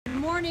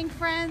morning,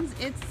 friends.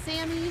 It's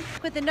Sammy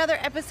with another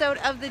episode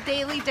of the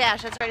Daily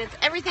Dash. That's right, it's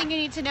everything you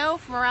need to know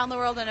from around the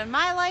world and in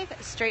my life,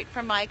 straight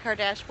from my car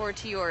dashboard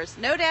to yours.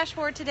 No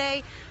dashboard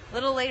today, a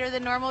little later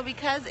than normal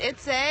because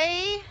it's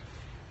a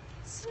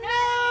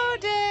snow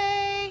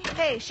day.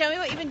 Hey, show me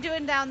what you've been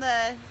doing down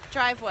the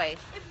driveway.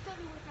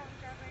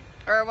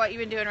 Or what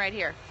you've been doing right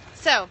here.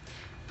 So,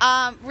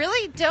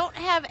 really don't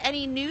have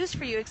any news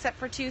for you except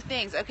for two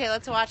things. Okay,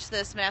 let's watch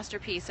this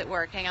masterpiece at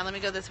work. Hang on, let me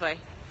go this way.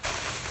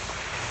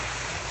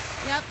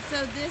 Yep,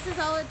 so this is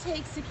all it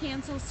takes to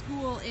cancel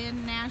school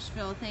in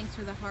Nashville. Thanks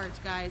for the heart,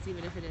 guys,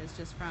 even if it is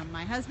just from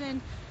my husband.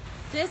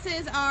 This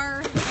is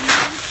our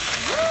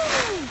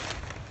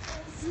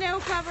snow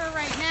cover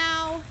right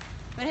now.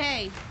 But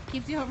hey,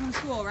 keeps you home from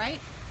school, right?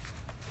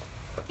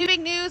 Two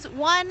big news.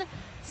 One,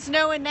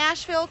 snow in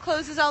Nashville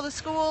closes all the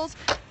schools.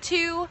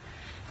 Two,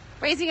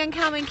 Raising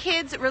Uncommon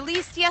Kids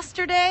released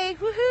yesterday.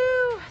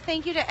 Woohoo!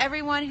 Thank you to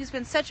everyone who's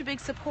been such a big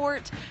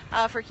support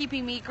for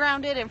keeping me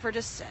grounded and for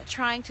just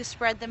trying to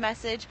spread the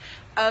message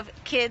of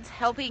kids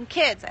helping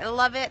kids. I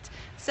love it.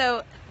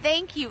 So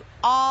thank you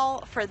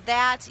all for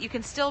that. You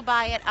can still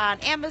buy it on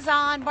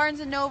Amazon, Barnes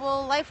 &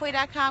 Noble,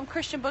 Lifeway.com,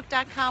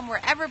 Christianbook.com,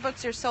 wherever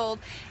books are sold,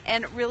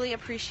 and really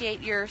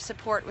appreciate your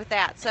support with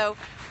that. So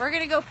we're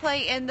going to go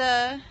play in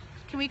the,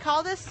 can we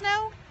call this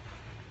snow?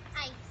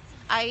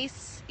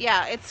 Ice.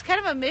 Yeah, it's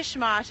kind of a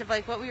mishmash of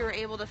like what we were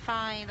able to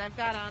find. I've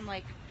got on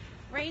like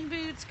rain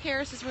boots.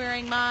 Karis is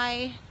wearing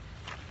my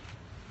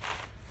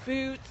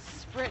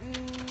boots. Britton,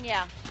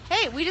 yeah.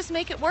 Hey, we just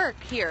make it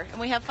work here and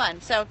we have fun.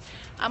 So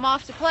I'm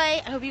off to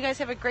play. I hope you guys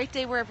have a great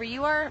day wherever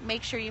you are.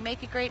 Make sure you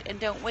make it great and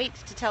don't wait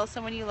to tell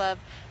someone you love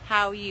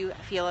how you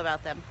feel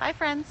about them. Bye,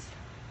 friends.